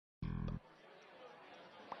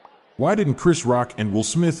Why didn't Chris Rock and Will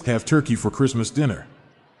Smith have turkey for Christmas dinner?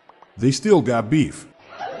 They still got beef.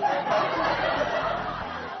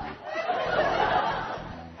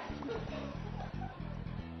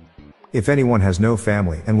 If anyone has no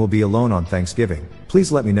family and will be alone on Thanksgiving,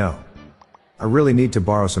 please let me know. I really need to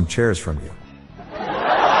borrow some chairs from you.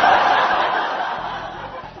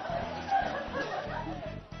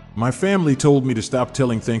 My family told me to stop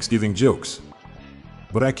telling Thanksgiving jokes,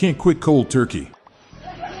 but I can't quit cold turkey.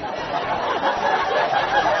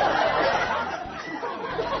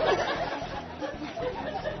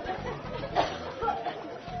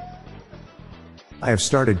 I have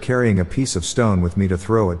started carrying a piece of stone with me to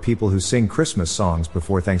throw at people who sing Christmas songs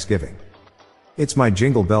before Thanksgiving. It's my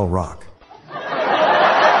Jingle Bell Rock.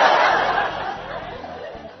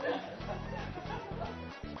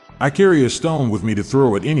 I carry a stone with me to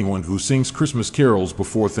throw at anyone who sings Christmas carols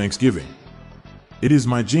before Thanksgiving. It is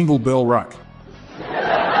my Jingle Bell Rock.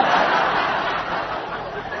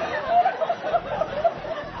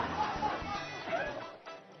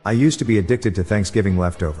 I used to be addicted to Thanksgiving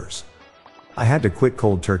leftovers. I had to quit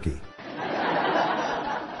cold turkey.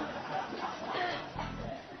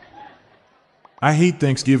 I hate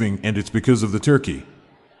Thanksgiving, and it's because of the turkey.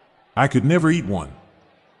 I could never eat one.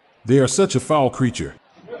 They are such a foul creature.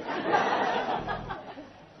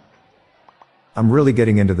 I'm really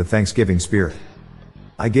getting into the Thanksgiving spirit.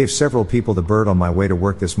 I gave several people the bird on my way to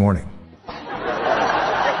work this morning.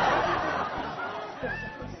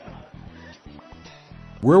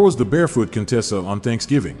 Where was the barefoot Contessa on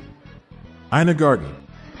Thanksgiving? Ina Garten.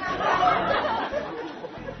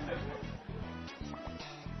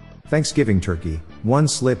 Thanksgiving turkey, one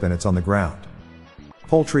slip and it's on the ground.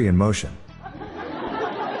 Poultry in motion.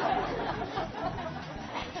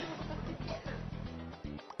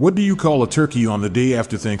 What do you call a turkey on the day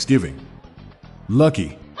after Thanksgiving?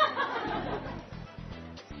 Lucky.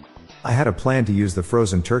 I had a plan to use the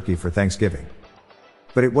frozen turkey for Thanksgiving,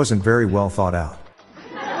 but it wasn't very well thought out.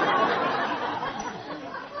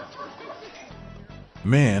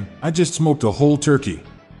 Man, I just smoked a whole turkey.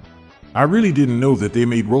 I really didn't know that they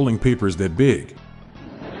made rolling papers that big.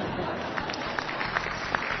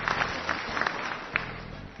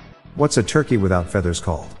 What's a turkey without feathers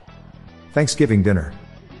called? Thanksgiving dinner.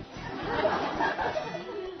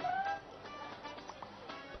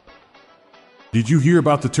 Did you hear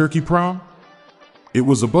about the turkey prom? It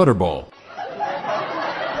was a butterball.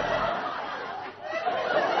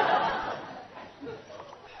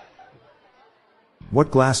 What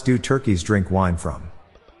glass do turkeys drink wine from?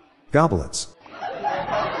 Goblets.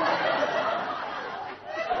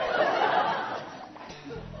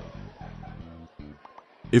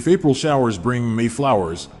 If April showers bring May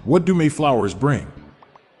flowers, what do May flowers bring?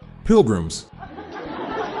 Pilgrims.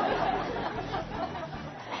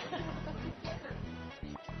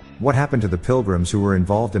 What happened to the pilgrims who were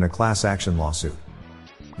involved in a class action lawsuit?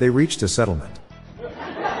 They reached a settlement.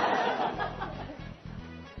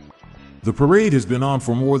 The parade has been on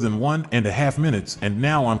for more than 1.5 minutes, and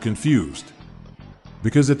now I'm confused.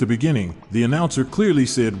 Because at the beginning, the announcer clearly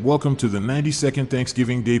said, "Welcome to the 92nd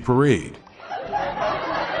Thanksgiving Day Parade."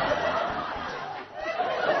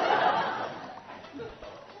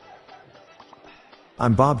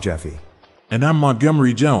 I'm Bob Jeffy. And I'm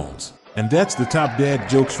Montgomery Jones. And that's the top dad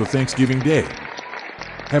jokes for Thanksgiving Day.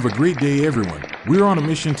 Have a great day, everyone. We're on a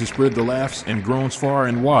mission to spread the laughs and groans far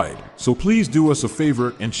and wide. So please do us a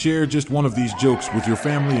favor and share just one of these jokes with your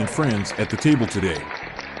family and friends at the table today.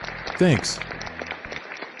 Thanks.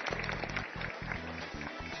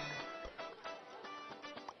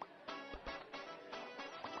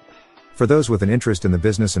 For those with an interest in the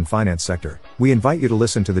business and finance sector, we invite you to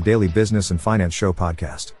listen to the Daily Business and Finance Show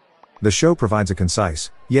podcast. The show provides a concise,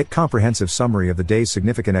 yet comprehensive summary of the day's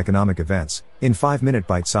significant economic events, in 5-minute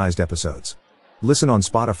bite-sized episodes. Listen on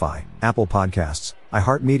Spotify, Apple Podcasts,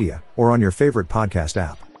 iHeartMedia, or on your favorite podcast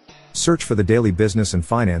app. Search for the Daily Business and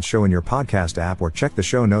Finance Show in your podcast app or check the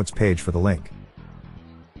show notes page for the link.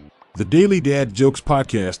 The Daily Dad Jokes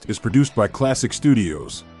podcast is produced by Classic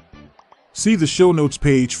Studios. See the show notes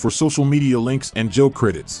page for social media links and joke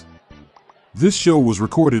credits. This show was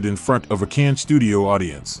recorded in front of a canned studio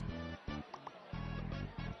audience.